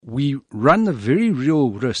we run the very real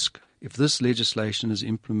risk, if this legislation is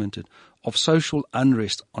implemented, of social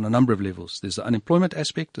unrest on a number of levels. There's the unemployment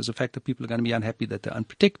aspect. There's the fact that people are going to be unhappy that they're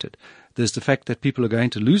unprotected. There's the fact that people are going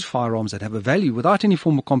to lose firearms that have a value without any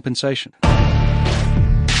form of compensation.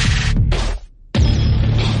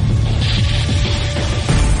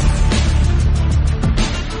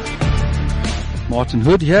 Martin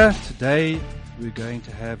Hood here. Today we're going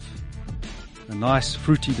to have a nice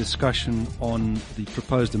fruity discussion on the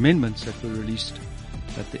proposed amendments that were released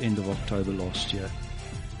at the end of October last year.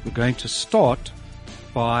 We're going to start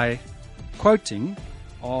by quoting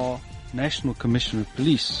our National Commissioner of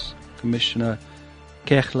Police, Commissioner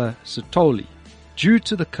Khehla Sitoli. Due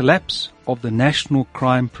to the collapse of the National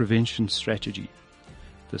Crime Prevention Strategy,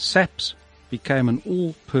 the SAPS became an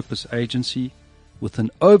all-purpose agency with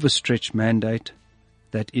an overstretched mandate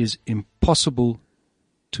that is impossible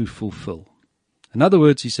to fulfill. In other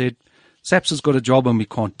words, he said, SAPS has got a job and we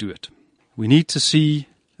can't do it. We need to see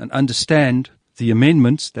and understand the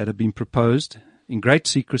amendments that have been proposed in great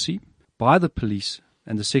secrecy by the police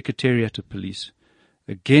and the Secretariat of Police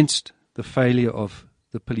against the failure of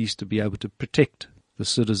the police to be able to protect the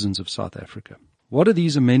citizens of South Africa. What do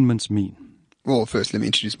these amendments mean? Well, first, let me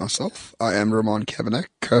introduce myself. I am Roman Kavanagh,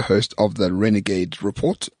 co-host of the Renegade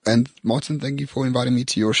Report. And Martin, thank you for inviting me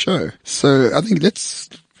to your show. So I think let's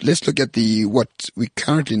look at what we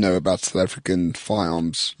currently know about South African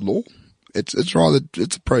firearms law. It's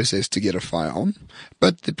a process to get a firearm,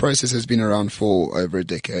 but the process has been around for over a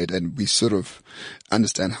decade and we sort of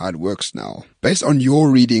understand how it works now. Based on your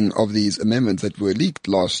reading of these amendments that were leaked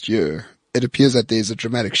last year, it appears that there's a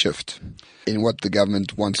dramatic shift in what the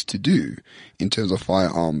government wants to do in terms of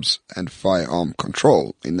firearms and firearm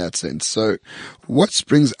control in that sense. So what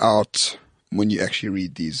springs out when you actually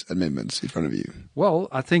read these amendments in front of you? Well,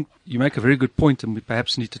 I think you make a very good point, and we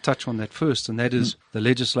perhaps need to touch on that first, and that is the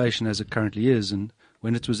legislation as it currently is. And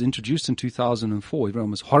when it was introduced in 2004,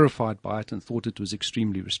 everyone was horrified by it and thought it was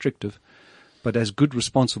extremely restrictive. But as good,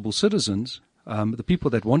 responsible citizens, the people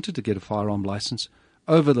that wanted to get a firearm license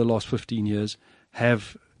over the last 15 years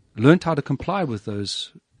have learned how to comply with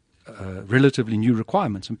those relatively new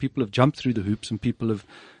requirements. And people have jumped through the hoops and people have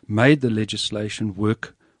made the legislation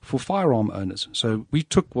work for firearm owners. So we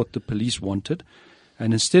took what the police wanted,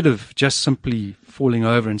 and instead of just simply falling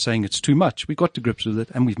over and saying it's too much, we got to grips with it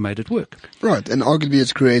and we've made it work. Right, and arguably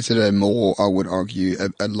it's created a more, I would argue,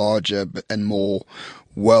 a larger and more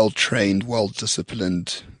well-trained,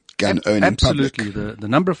 well-disciplined gun-owning public. Absolutely. The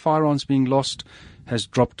number of firearms being lost has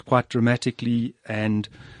dropped quite dramatically, and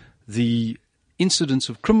the incidence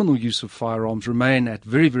of criminal use of firearms remain at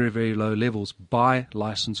very, very, very low levels by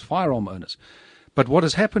licensed firearm owners. But what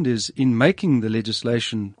has happened is, in making the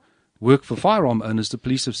legislation work for firearm owners, the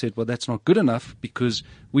police have said, well, that's not good enough because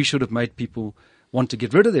we should have made people want to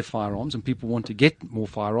get rid of their firearms and people want to get more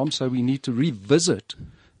firearms, so we need to revisit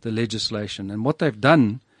the legislation. And what they've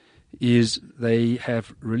done is they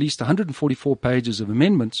have released 144 pages of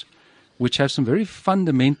amendments which have some very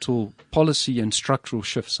fundamental policy and structural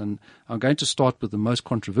shifts. And I'm going to start with the most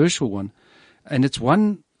controversial one, and it's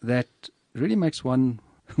one that really makes one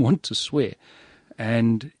want to swear.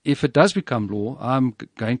 And if it does become law, I'm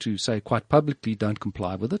going to say quite publicly, don't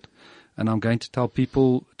comply with it. And I'm going to tell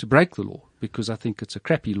people to break the law because I think it's a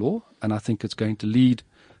crappy law and I think it's going to lead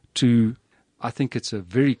to, I think it's a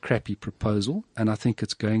very crappy proposal, and I think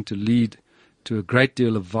it's going to lead to a great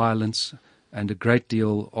deal of violence and a great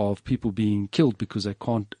deal of people being killed because they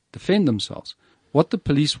can't defend themselves. What the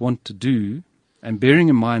police want to do, and bearing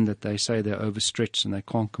in mind that they say they're overstretched and they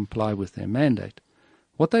can't comply with their mandate,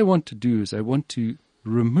 what they want to do is they want to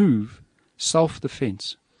remove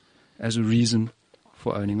self-defense as a reason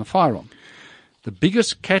for owning a firearm. The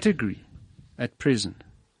biggest category at present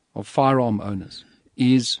of firearm owners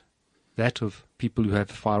is that of people who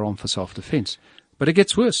have a firearm for self-defense. But it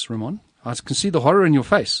gets worse, Ramon. I can see the horror in your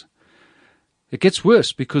face. It gets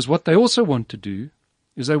worse because what they also want to do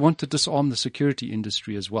is they want to disarm the security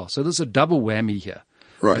industry as well. So there's a double whammy here.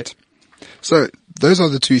 Right. So those are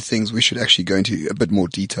the two things we should actually go into a bit more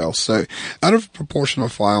detail. So out of proportion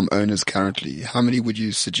of firearm owners currently, how many would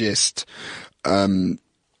you suggest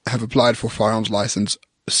have applied for firearms license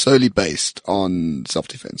solely based on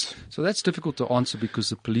self-defense? So that's difficult to answer because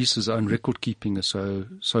the police's own record keeping is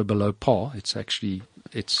so below par. It's actually,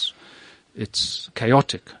 it's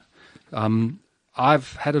chaotic.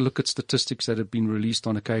 I've had a look at statistics that have been released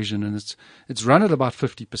on occasion, and it's run at about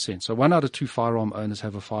 50%. So 1 out of 2 firearm owners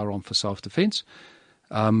have a firearm for self-defense.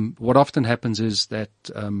 What often happens is that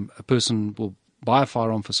a person will buy a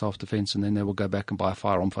firearm for self-defense and then they will go back and buy a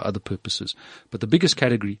firearm for other purposes. But the biggest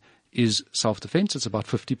category is self-defense. It's about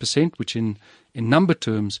 50%, which in number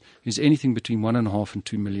terms is anything between 1.5 and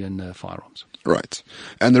 2 million firearms. Right.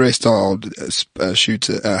 And the rest are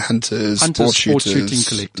hunters, sport shooters,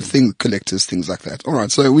 shooting, collectors, things like that. All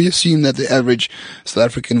right. So we assume that the average South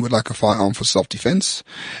African would like a firearm for self-defense,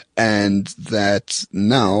 and that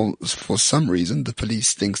now, for some reason, the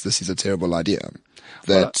police thinks this is a terrible idea.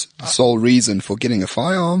 That the sole reason for getting a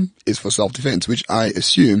firearm is for self-defense, which I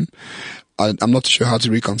assume, I'm not sure how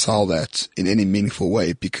to reconcile that in any meaningful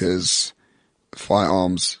way, because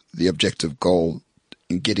firearms, the objective goal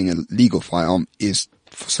in getting a legal firearm is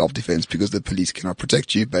for self-defense, because the police cannot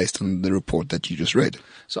protect you based on the report that you just read.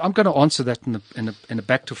 So I'm going to answer that in a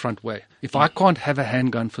back-to-front way. If I can't have a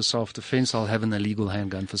handgun for self-defense, I'll have an illegal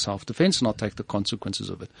handgun for self-defense, and I'll take the consequences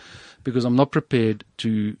of it, because I'm not prepared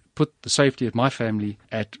to put the safety of my family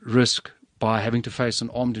at risk by having to face an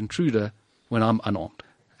armed intruder when I'm unarmed.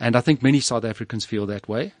 And I think many South Africans feel that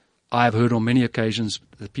way. I've heard on many occasions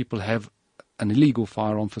that people have an illegal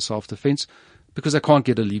firearm for self-defense because they can't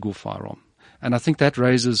get a legal firearm. And I think that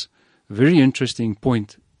raises a very interesting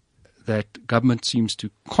point that government seems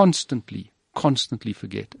to constantly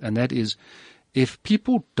forget. And that is, if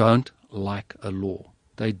people don't like a law,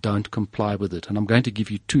 they don't comply with it. And I'm going to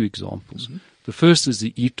give you two examples. Mm-hmm. The first is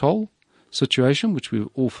the e-toll situation, which we're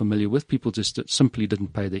all familiar with. People just simply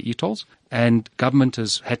didn't pay their e-tolls. And government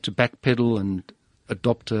has had to backpedal and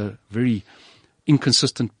adopt a very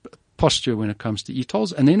inconsistent posture when it comes to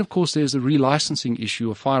e-tolls. And then, of course, there's the relicensing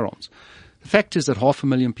issue of firearms. The fact is that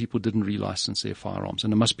 500,000 people didn't relicense their firearms,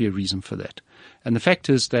 and there must be a reason for that. And the fact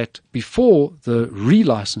is that before the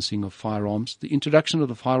relicensing of firearms, the introduction of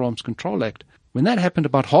the Firearms Control Act, when that happened,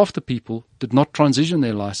 about half the people did not transition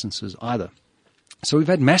their licenses either. So we've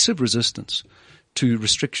had massive resistance to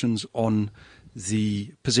restrictions on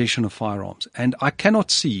the possession of firearms. And I cannot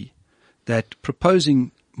see that proposing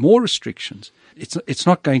more restrictions, it's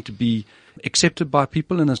not going to be accepted by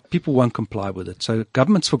people, and people won't comply with it. So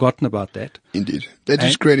government's forgotten about that. Indeed. They're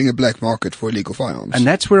just creating a black market for illegal firearms. And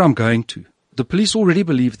that's where I'm going to. The police already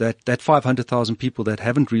believe that 500,000 people that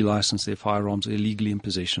haven't relicensed their firearms are illegally in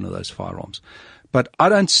possession of those firearms. But I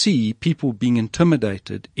don't see people being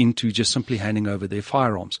intimidated into just simply handing over their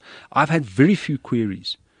firearms. I've had very few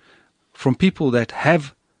queries from people that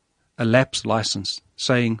have a lapsed license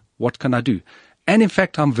saying, what can I do? And in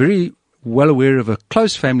fact, I'm very well aware of a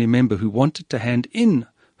close family member who wanted to hand in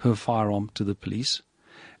her firearm to the police,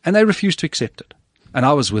 and they refused to accept it. And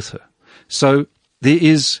I was with her. So there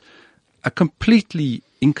is a completely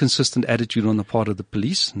inconsistent attitude on the part of the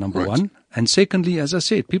police, number one. And secondly, as I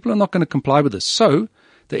said, people are not going to comply with this. So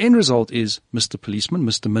the end result is, Mr. Policeman,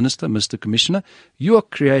 Mr. Minister, Mr. Commissioner, you are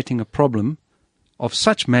creating a problem of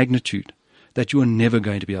such magnitude that you are never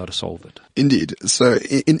going to be able to solve it. Indeed. So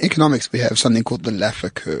in economics, we have something called the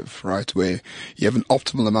Laffer curve, right, where you have an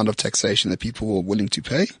optimal amount of taxation that people are willing to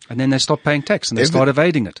pay. And then they stop paying tax and they start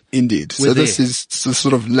evading it. Indeed. So this is the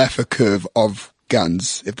sort of Laffer curve of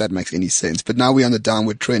guns, if that makes any sense. But now we're on the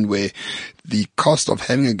downward trend where the cost of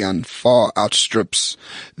having a gun far outstrips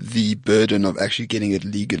the burden of actually getting it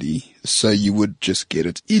legally. So you would just get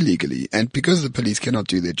it illegally. And because the police cannot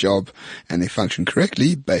do their job and they function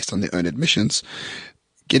correctly based on their own admissions,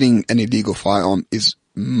 getting an illegal firearm is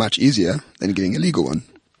much easier than getting a legal one.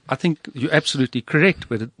 I think you're absolutely correct,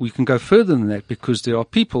 but we can go further than that, because there are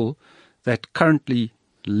people that currently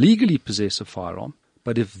legally possess a firearm.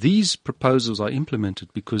 But if these proposals are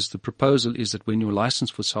implemented, because the proposal is that when your license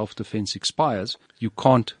for self-defense expires, you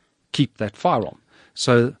can't keep that firearm.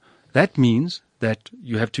 So that means that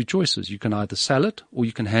you have two choices. You can either sell it or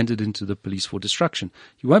you can hand it into the police for destruction.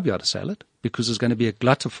 You won't be able to sell it because there's going to be a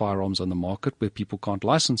glut of firearms on the market where people can't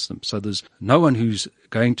license them. So there's no one who's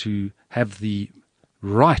going to have the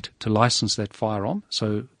right to license that firearm.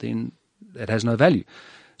 So then it has no value.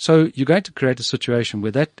 So you're going to create a situation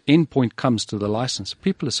where that end point comes to the license.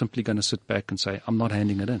 People are simply going to sit back and say, I'm not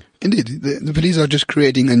handing it in. Indeed. The police are just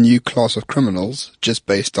creating a new class of criminals just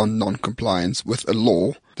based on non-compliance with a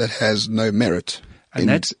law that has no merit in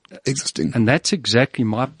existing. And that's exactly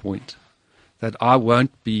my point, that I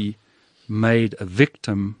won't be made a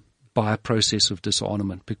victim by a process of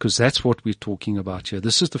disarmament, because that's what we're talking about here.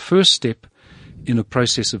 This is the first step in a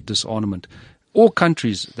process of disarmament. All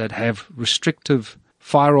countries that have restrictive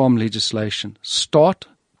firearm legislation start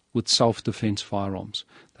with self-defense firearms.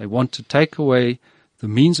 They want to take away the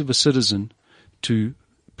means of a citizen to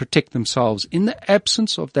protect themselves in the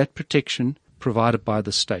absence of that protection provided by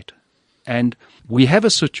the state. And we have a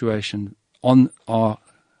situation on our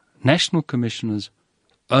National Commissioner's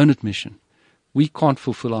own admission. We can't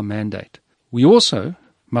fulfill our mandate. We also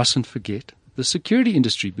mustn't forget the security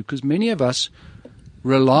industry, because many of us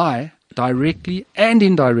rely directly and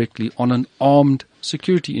indirectly on an armed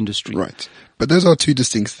security industry. Right. But those are two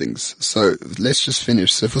distinct things. So let's just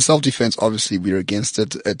finish. So for self-defense, obviously we're against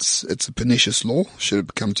it. It's a pernicious law, should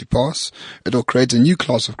it come to pass. It'll create a new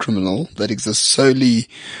class of criminal that exists solely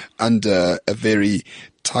under a very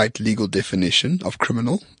tight legal definition of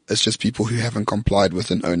criminal. It's just people who haven't complied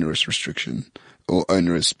with an onerous restriction or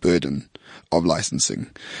onerous burden of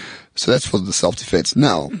licensing. So that's for the self-defense.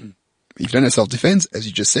 Now, if you don't have self-defense, as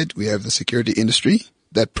you just said, we have the security industry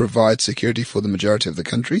that provides security for the majority of the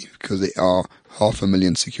country, because there are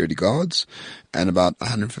 500,000 security guards and about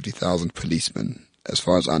 150,000 policemen, as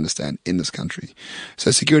far as I understand, in this country.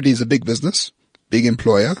 So security is a big business, big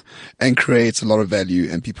employer, and creates a lot of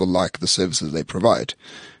value, and people like the services they provide.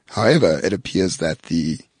 However, it appears that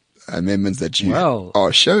the amendments that you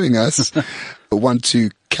are showing us want to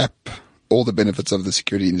cap all the benefits of the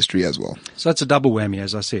security industry as well. So that's a double whammy,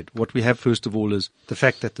 as I said. What we have, first of all, is the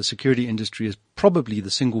fact that the security industry is probably the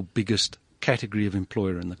single biggest category of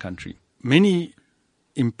employer in the country. Many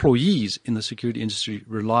employees in the security industry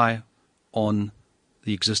rely on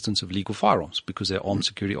the existence of legal firearms because they're armed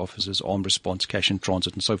security officers, armed response, cash in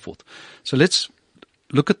transit, and so forth. So let's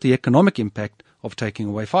look at the economic impact of taking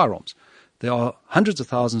away firearms. There are hundreds of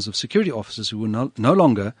thousands of security officers who will no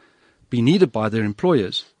longer be needed by their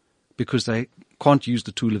employers because they can't use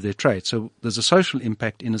the tool of their trade. So there's a social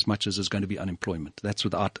impact in as much as there's going to be unemployment. That's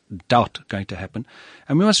without doubt going to happen.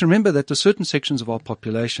 And we must remember that there are certain sections of our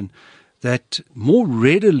population that more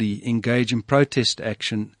readily engage in protest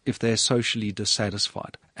action if they're socially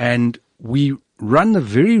dissatisfied. And we run the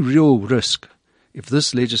very real risk, if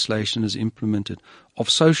this legislation is implemented, of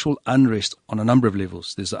social unrest on a number of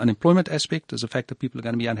levels. There's the unemployment aspect. There's the fact that people are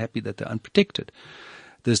going to be unhappy that they're unprotected.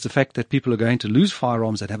 There's the fact that people are going to lose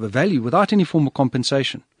firearms that have a value without any form of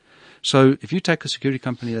compensation. So if you take a security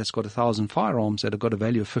company that's got 1,000 firearms that have got a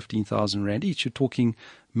value of 15,000 rand each, you're talking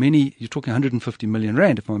 150 million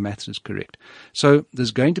rand if my maths is correct. So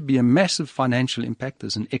there's going to be a massive financial impact.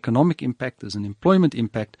 There's an economic impact. There's an employment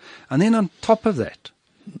impact. And then on top of that,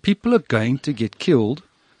 people are going to get killed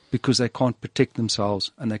because they can't protect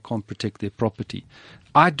themselves and they can't protect their property.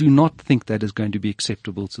 I do not think that is going to be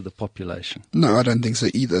acceptable to the population. No, I don't think so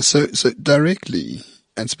either. So directly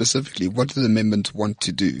and specifically, what do the amendment want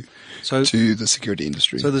to do to the security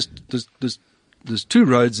industry? So there's two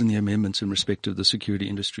roads in the amendments in respect of the security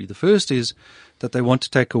industry. The first is that they want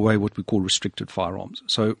to take away what we call restricted firearms.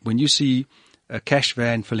 So when you see a cash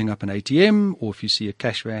van filling up an ATM, or if you see a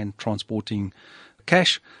cash van transporting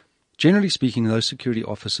cash, generally speaking, those security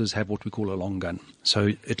officers have what we call a long gun. So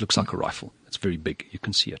it looks like a rifle. It's very big. You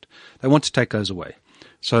can see it. They want to take those away.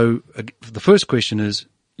 So the first question is,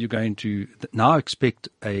 you're going to now expect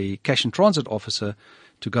a cash and transit officer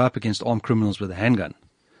to go up against armed criminals with a handgun.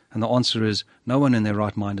 And the answer is no one in their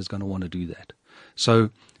right mind is going to want to do that. So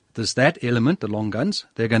there's that element, the long guns,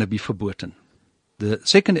 they're going to be verboten. The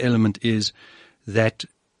second element is that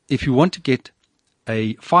if you want to get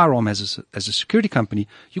a firearm as a security company,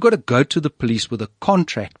 you've got to go to the police with a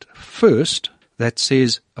contract first that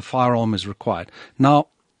says a firearm is required. Now,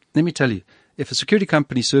 let me tell you, if a security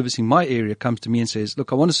company servicing my area comes to me and says,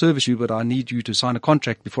 look, I want to service you, but I need you to sign a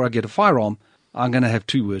contract before I get a firearm, I'm going to have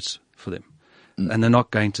two words for them. And they're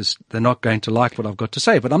not going to like what I've got to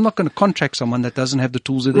say. But I'm not going to contract someone that doesn't have the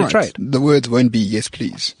tools of their trade. The words won't be yes,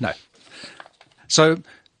 please. No. So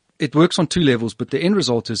it works on two levels, but the end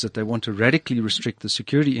result is that they want to radically restrict the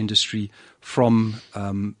security industry from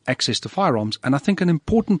access to firearms. And I think an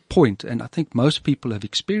important point, and I think most people have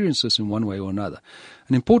experienced this in one way or another,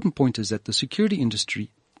 an important point is that the security industry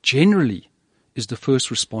generally is the first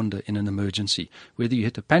responder in an emergency. Whether you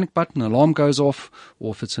hit a panic button, an alarm goes off,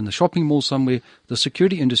 or if it's in the shopping mall somewhere, the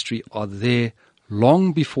security industry are there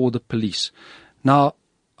long before the police. Now,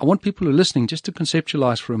 I want people who are listening just to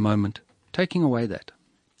conceptualize for a moment, taking away that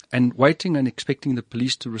and waiting and expecting the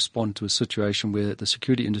police to respond to a situation where the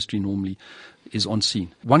security industry normally is on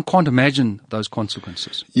scene. One can't imagine those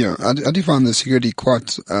consequences. Yeah, I do find the security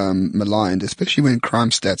quite maligned, especially when crime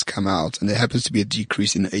stats come out and there happens to be a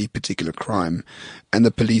decrease in a particular crime and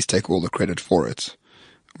the police take all the credit for it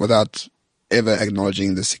without ever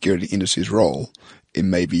acknowledging the security industry's role in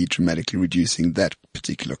maybe dramatically reducing that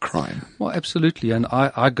particular crime. Well, absolutely. And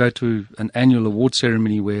I go to an annual award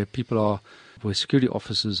ceremony where security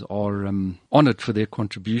officers are honored for their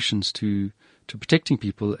contributions to protecting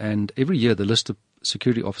people. And every year the list of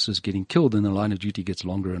security officers getting killed in the line of duty gets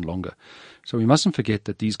longer and longer. So we mustn't forget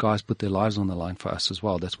that these guys put their lives on the line for us as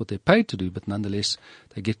well. That's what they're paid to do, but nonetheless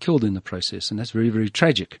they get killed in the process. And that's very, very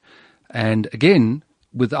tragic. And again,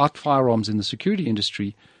 without firearms in the security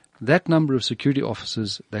industry, that number of security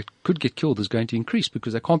officers that could get killed is going to increase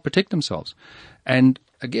because they can't protect themselves. And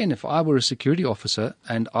again, if I were a security officer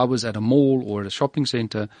and I was at a mall or at a shopping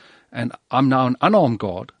center and I'm now an unarmed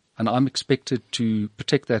guard and I'm expected to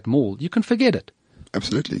protect that mall, you can forget it.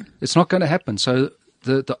 Absolutely. It's not going to happen. So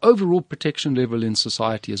the overall protection level in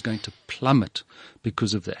society is going to plummet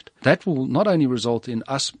because of that. That will not only result in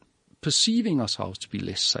us perceiving ourselves to be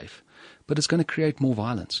less safe, but it's going to create more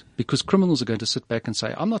violence because criminals are going to sit back and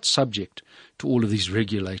say, I'm not subject to all of these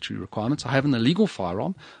regulatory requirements. I have an illegal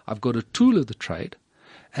firearm. I've got a tool of the trade.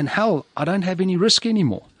 And hell, I don't have any risk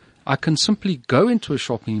anymore. I can simply go into a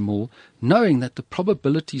shopping mall knowing that the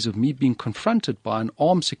probabilities of me being confronted by an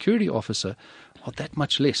armed security officer are that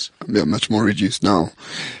much less. Yeah, much more reduced now,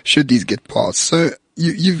 should these get passed. So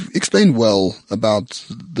you've explained well about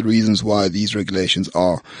the reasons why these regulations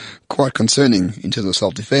are quite concerning in terms of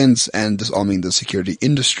self-defense and disarming the security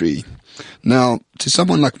industry. Now, to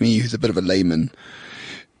someone like me who's a bit of a layman,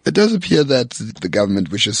 it does appear that the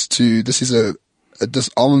government wishes to, this is a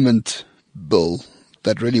disarmament bill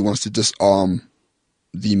that really wants to disarm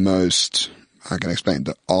the most, how can I explain,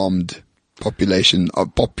 the armed populations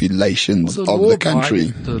of the country.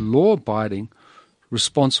 The law-abiding,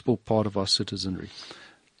 responsible part of our citizenry.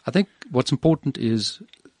 I think what's important is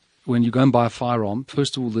when you go and buy a firearm,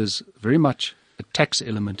 first of all, there's very much a tax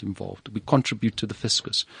element involved. We contribute to the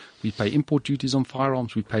fiscus. We pay import duties on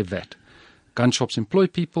firearms. We pay VAT. Gun shops employ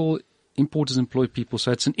people. Importers employ people.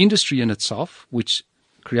 So it's an industry in itself which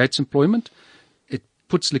creates employment. It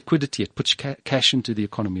puts liquidity. It puts cash into the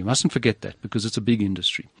economy. You mustn't forget that because it's a big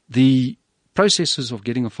industry. The processes of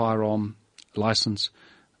getting a firearm license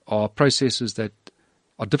are processes that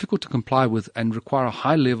are difficult to comply with and require a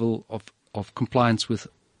high level of compliance with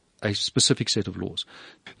a specific set of laws.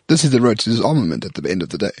 This is the road to disarmament at the end of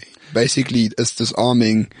the day. Basically, it's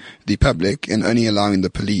disarming the public and only allowing the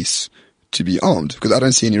police to be armed, because I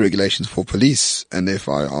don't see any regulations for police and their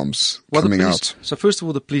firearms coming out. So first of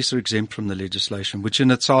all, the police are exempt from the legislation, which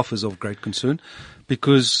in itself is of great concern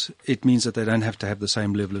because it means that they don't have to have the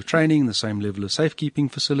same level of training, the same level of safekeeping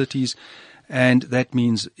facilities, and that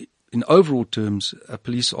means in overall terms, a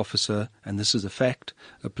police officer, and this is a fact,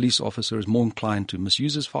 a police officer is more inclined to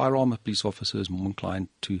misuse his firearm, a police officer is more inclined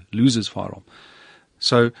to lose his firearm.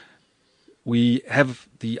 So we have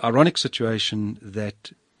the ironic situation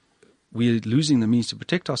that we're losing the means to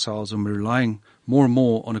protect ourselves and we're relying more and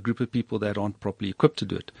more on a group of people that aren't properly equipped to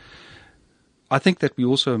do it. I think that we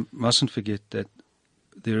also mustn't forget that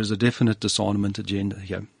there is a definite disarmament agenda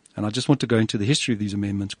here. And I just want to go into the history of these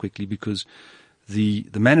amendments quickly because the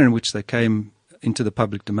manner in which they came into the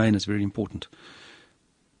public domain is very important.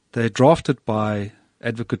 They're drafted by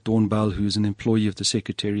Advocate Dawn Bell, who is an employee of the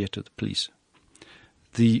Secretariat of the Police.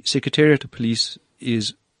 The Secretariat of Police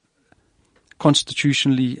is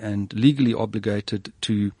constitutionally and legally obligated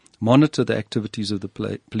to monitor the activities of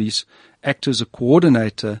the police, act as a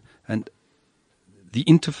coordinator and the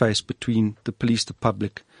interface between the police, the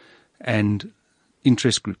public, and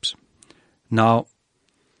interest groups. Now,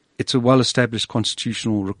 it's a well-established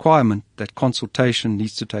constitutional requirement that consultation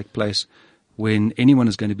needs to take place when anyone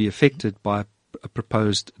is going to be affected by a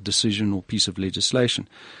proposed decision or piece of legislation.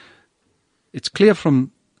 It's clear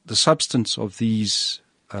from the substance of these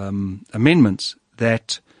amendments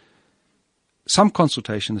that some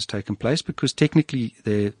consultation has taken place because technically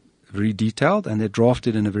they're very detailed and they're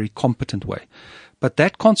drafted in a very competent way. But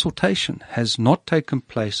that consultation has not taken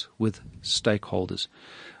place with stakeholders.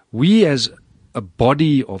 We as a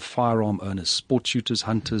body of firearm owners, sport shooters,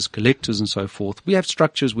 hunters, collectors and so forth, we have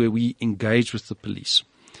structures where we engage with the police.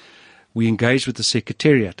 We engage with the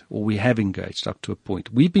Secretariat, or we have engaged up to a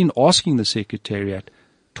point. We've been asking the Secretariat,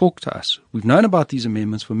 talk to us. We've known about these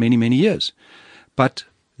amendments for many, many years. But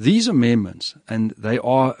these amendments, and they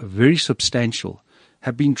are very substantial,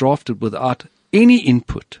 have been drafted without any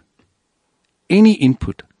input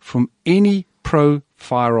from any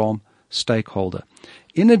pro-firearm stakeholder.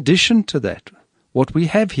 In addition to that, what we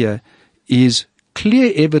have here is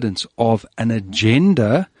clear evidence of an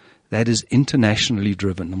agenda that is internationally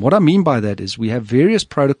driven. And what I mean by that is we have various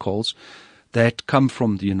protocols that come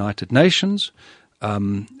from the United Nations,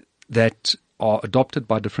 that are adopted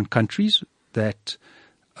by different countries, that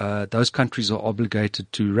those countries are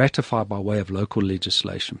obligated to ratify by way of local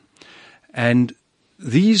legislation. And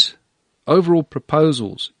these overall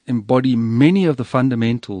proposals embody many of the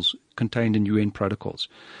fundamentals contained in UN protocols.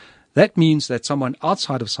 That means that someone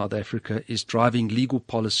outside of South Africa is driving legal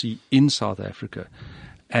policy in South Africa,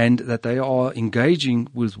 and that they are engaging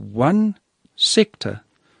with one sector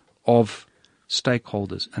of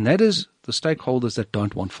stakeholders, and that is the stakeholders that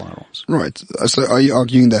don't want firearms. Right. So are you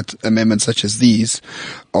arguing that amendments such as these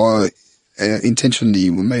are intentionally,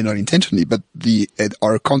 well, maybe not intentionally, but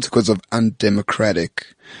are a consequence of undemocratic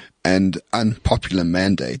and unpopular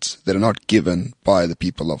mandates that are not given by the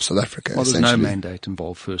people of South Africa? Well, there's no mandate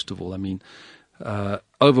involved, first of all. I mean,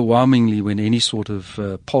 overwhelmingly, when any sort of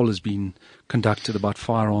poll has been conducted about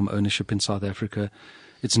firearm ownership in South Africa,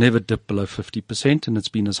 it's never dipped below 50%, and it's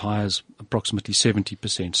been as high as approximately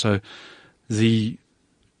 70%. So the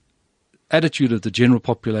attitude of the general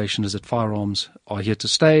population is that firearms are here to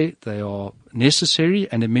stay, they are necessary,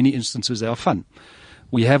 and in many instances they are fun.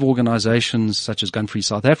 We have organizations such as Gun Free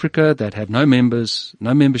South Africa that have no members,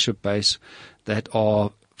 no membership base, that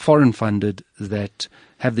are foreign funded, that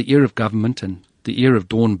have the ear of government and the ear of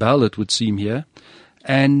Dawn Bell, it would seem here.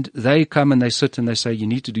 And they come and they sit and they say, you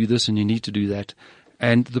need to do this and you need to do that.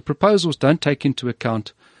 And the proposals don't take into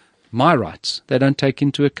account my rights. They don't take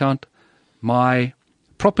into account my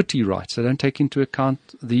property rights. They don't take into account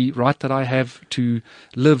the right that I have to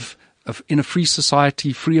live in a free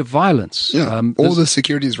society, free of violence. Yeah, all the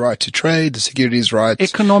securities right to trade, the securities rights,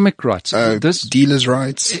 economic rights, dealers'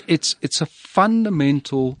 rights. It's a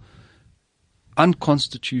fundamental,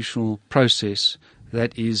 unconstitutional process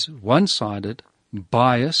that is one-sided,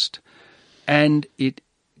 biased, and it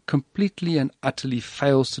completely and utterly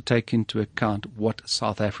fails to take into account what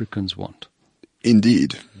South Africans want.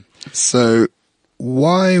 Indeed. So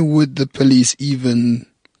why would the police even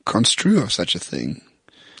construe of such a thing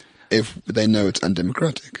if they know it's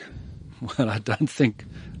undemocratic? Well, I don't think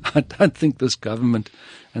this government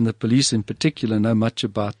and the police in particular know much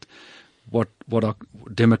about what are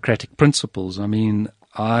democratic principles. I mean,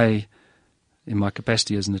 in my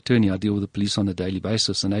capacity as an attorney, I deal with the police on a daily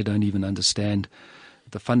basis, and they don't even understand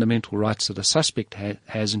the fundamental rights that a suspect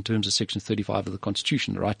has in terms of Section 35 of the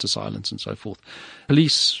Constitution, the right to silence and so forth.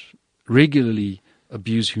 Police regularly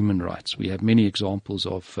abuse human rights. We have many examples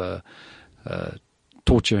of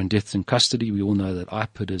torture and deaths in custody. We all know that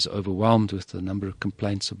IPID is overwhelmed with the number of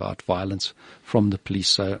complaints about violence from the police.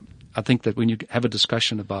 So I think that when you have a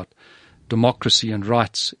discussion about democracy and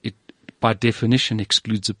rights, it by definition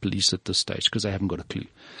excludes the police at this stage because they haven't got a clue.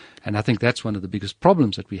 And I think that's one of the biggest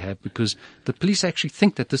problems that we have, because the police actually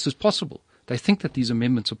think that this is possible. They think that these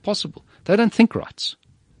amendments are possible. They don't think rights.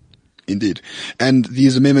 Indeed. And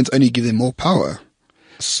these amendments only give them more power.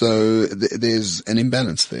 So there's an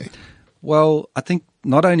imbalance there. Well, I think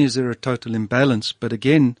not only is there a total imbalance, but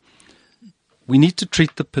again, we need to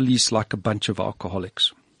treat the police like a bunch of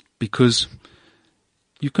alcoholics, because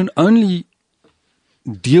you can only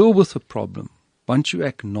deal with a problem once you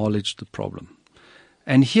acknowledge the problem.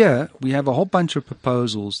 And here we have a whole bunch of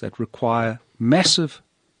proposals that require massive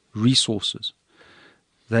resources.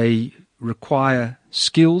 They require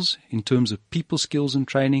skills in terms of people skills and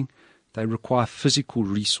training. They require physical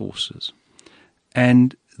resources.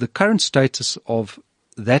 And the current status of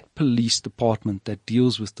that police department that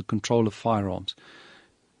deals with the control of firearms,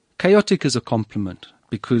 chaotic is a compliment,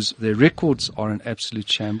 because their records are in absolute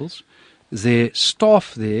shambles. Their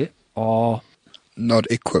staff there are not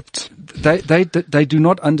equipped. They do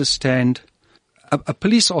not understand. A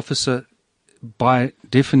police officer, by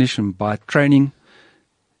definition, by training,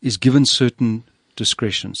 is given certain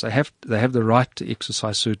discretions. They have the right to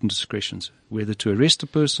exercise certain discretions, whether to arrest a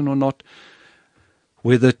person or not,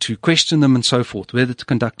 whether to question them and so forth, whether to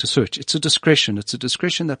conduct a search. It's a discretion. It's a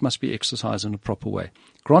discretion that must be exercised in a proper way.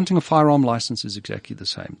 Granting a firearm license is exactly the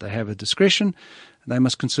same. They have a discretion. They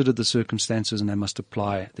must consider the circumstances, and they must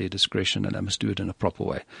apply their discretion, and they must do it in a proper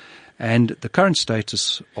way. And the current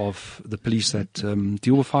status of the police that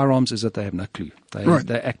deal with firearms is that they have no clue.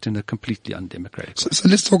 They act in a completely undemocratic way. So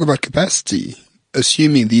let's talk about capacity.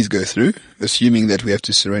 Assuming these go through, assuming that we have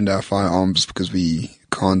to surrender our firearms because we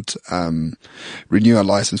can't renew our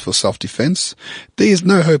license for self-defense, there is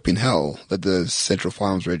no hope in hell that the Central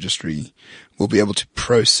Firearms Registry will be able to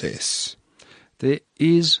process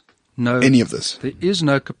any of this. There is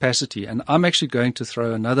no capacity. And I'm actually going to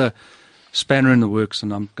throw another spanner in the works,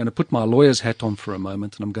 and I'm going to put my lawyer's hat on for a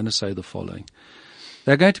moment, and I'm going to say the following.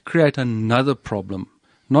 They're going to create another problem.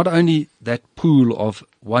 Not only that pool of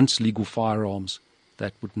once legal firearms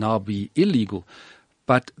that would now be illegal,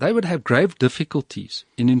 but they would have grave difficulties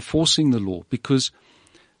in enforcing the law, because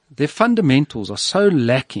their fundamentals are so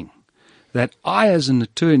lacking that I, as an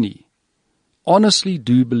attorney, honestly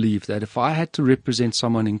do believe that if I had to represent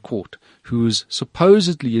someone in court who is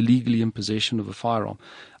supposedly illegally in possession of a firearm,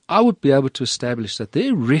 I would be able to establish that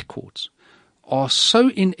their records are so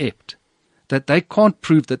inept that they can't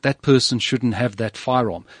prove that that person shouldn't have that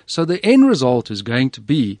firearm. So the end result is going to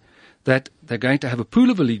be that they're going to have a pool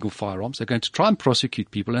of illegal firearms, they're going to try and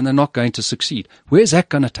prosecute people, and they're not going to succeed. Where's that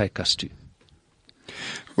going to take us to?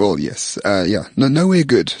 Well, yes. Nowhere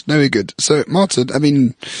good. Nowhere good. So, Martin, I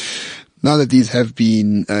mean, now that these have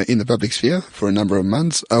been in the public sphere for a number of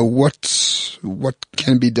months, what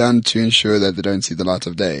can be done to ensure that they don't see the light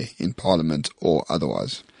of day in Parliament or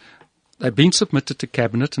otherwise? They've been submitted to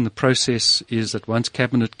Cabinet, and the process is that once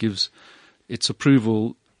Cabinet gives its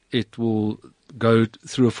approval, it will go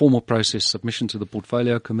through a formal process, submission to the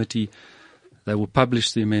Portfolio Committee. They will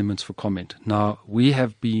publish the amendments for comment. Now, we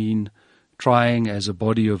have been trying as a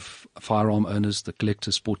body of firearm owners, the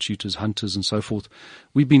collectors, sport shooters, hunters and so forth,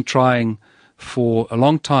 we've been trying for a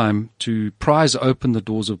long time to prise open the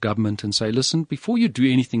doors of government and say, listen, before you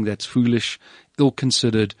do anything that's foolish,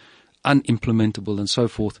 ill-considered, unimplementable and so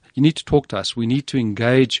forth, you need to talk to us. We need to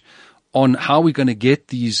engage on how we're going to get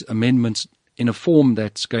these amendments in a form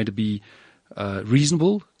that's going to be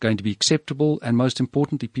reasonable, going to be acceptable, and most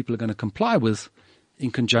importantly, people are going to comply with in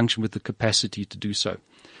conjunction with the capacity to do so.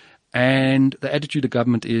 And the attitude of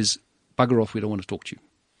government is, bugger off, we don't want to talk to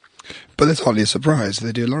you. But that's hardly a surprise.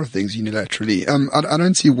 They do a lot of things unilaterally. I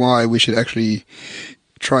don't see why we should actually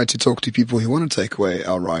try to talk to people who want to take away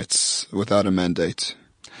our rights without a mandate,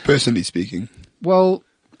 personally speaking. Well,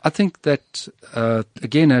 I think that,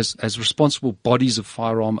 again, as responsible bodies of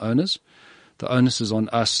firearm owners, the onus is on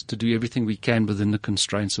us to do everything we can within the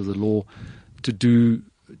constraints of the law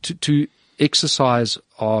to exercise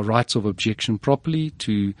our rights of objection properly,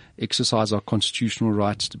 to exercise our constitutional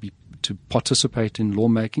rights to participate in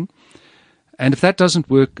lawmaking. And if that doesn't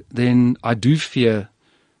work, then I do fear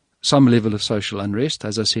some level of social unrest.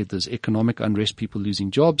 As I said, there's economic unrest, people losing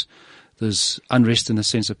jobs. There's unrest in the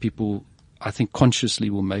sense that people, I think, consciously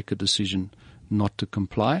will make a decision not to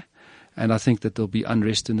comply. And I think that there'll be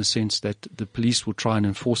unrest in the sense that the police will try and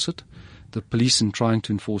enforce it. The police, in trying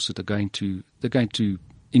to enforce it, they're going to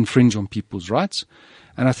infringe on people's rights.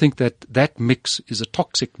 And I think that mix is a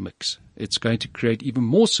toxic mix. It's going to create even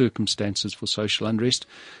more circumstances for social unrest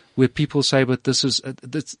where people say, but this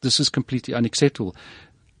is completely unacceptable.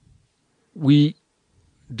 We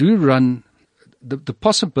do run, the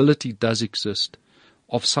possibility does exist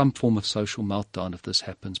of some form of social meltdown if this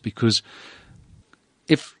happens, because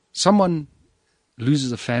if someone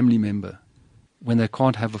loses a family member when they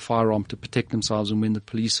can't have a firearm to protect themselves and when the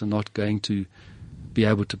police are not going to be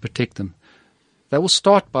able to protect them, they will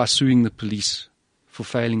start by suing the police for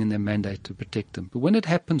failing in their mandate to protect them. But when it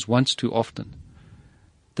happens once too often,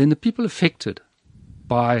 then the people affected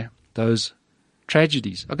by those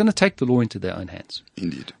tragedies are going to take the law into their own hands.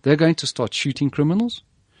 Indeed. They're going to start shooting criminals,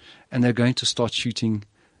 and they're going to start shooting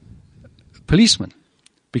policemen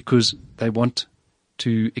because they want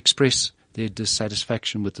to express their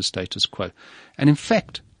dissatisfaction with the status quo. And in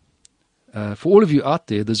fact, for all of you out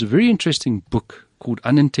there, there's a very interesting book called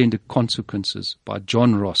Unintended Consequences by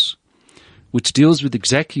John Ross, which deals with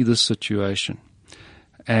exactly this situation.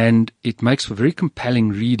 And it makes for very compelling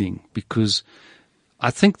reading, because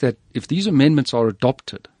I think that if these amendments are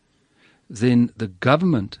adopted, then the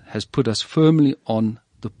government has put us firmly on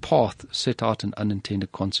the path set out in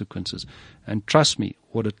Unintended Consequences. And trust me,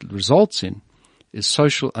 what it results in is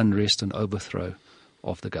social unrest and overthrow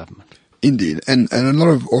of the government. Indeed. And a lot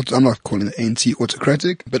of, I'm not calling it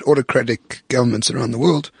anti-autocratic, but autocratic governments around the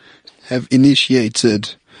world have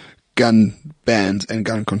initiated gun bans and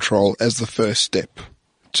gun control as the first step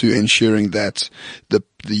to ensuring that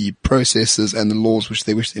the processes and the laws which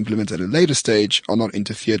they wish to implement at a later stage are not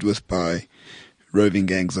interfered with by roving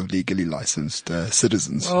gangs of legally licensed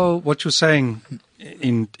citizens. Well, what you're saying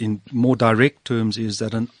in more direct terms is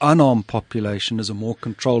that an unarmed population is a more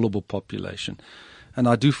controllable population. And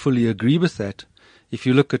I do fully agree with that. If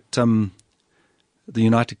you look at the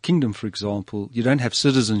United Kingdom, for example, you don't have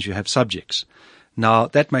citizens, you have subjects. Now,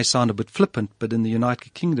 that may sound a bit flippant, but in the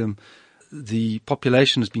United Kingdom, the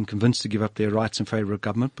population has been convinced to give up their rights in favor of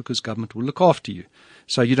government because government will look after you.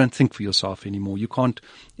 So you don't think for yourself anymore. You can't,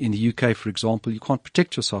 in the UK, for example, you can't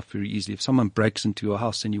protect yourself very easily. If someone breaks into your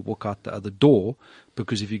house, then you walk out the other door,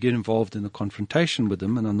 because if you get involved in a confrontation with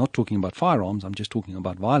them, and I'm not talking about firearms, I'm just talking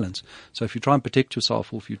about violence. So if you try and protect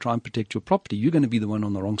yourself, or if you try and protect your property, you're going to be the one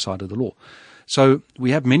on the wrong side of the law. So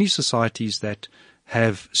we have many societies that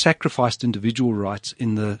have sacrificed individual rights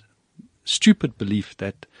in the stupid belief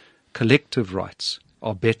that collective rights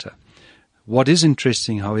are better. What is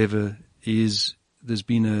interesting, however, is there's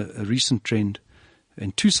been a recent trend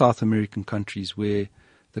in 2 South American countries where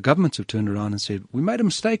the governments have turned around and said, we made a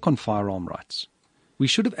mistake on firearm rights. We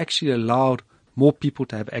should have actually allowed more people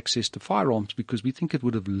to have access to firearms because we think it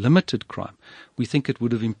would have limited crime. We think it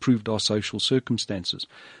would have improved our social circumstances.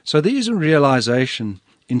 So there is a realization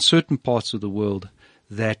in certain parts of the world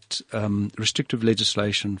that restrictive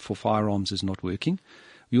legislation for firearms is not working.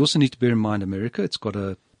 We also need to bear in mind America. It's got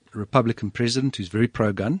a Republican president who's very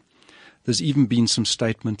pro-gun. There's even been some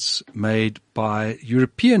statements made by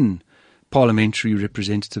European parliamentary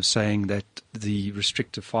representatives saying that the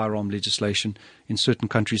restrictive firearm legislation in certain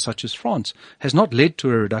countries such as France has not led to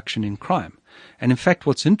a reduction in crime. And in fact,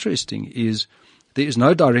 what's interesting is there is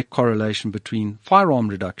no direct correlation between firearm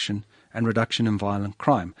reduction and reduction in violent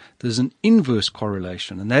crime. There's an inverse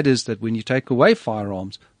correlation, and that is that when you take away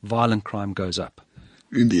firearms, violent crime goes up.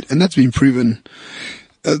 Indeed. And that's been proven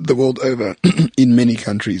the world over, in many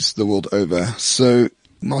countries the world over. So,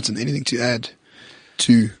 Martin, anything to add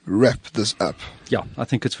to wrap this up? Yeah, I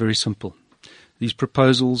think it's very simple. These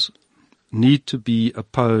proposals need to be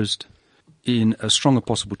opposed in as strong as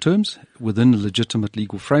possible terms within a legitimate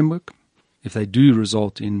legal framework. If they do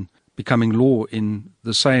result in becoming law in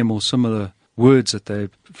the same or similar words that they've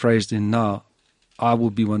phrased in now, I will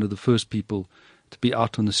be one of the first people to be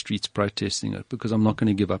out on the streets protesting it, because I'm not going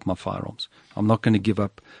to give up my firearms. I'm not going to give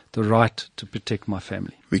up the right to protect my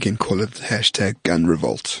family. We can call it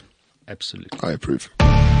 #GunRevolt. Absolutely. I approve.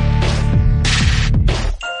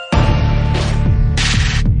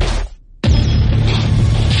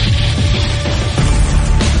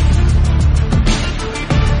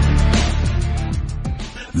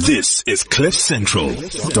 This is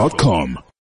CliffCentral.com.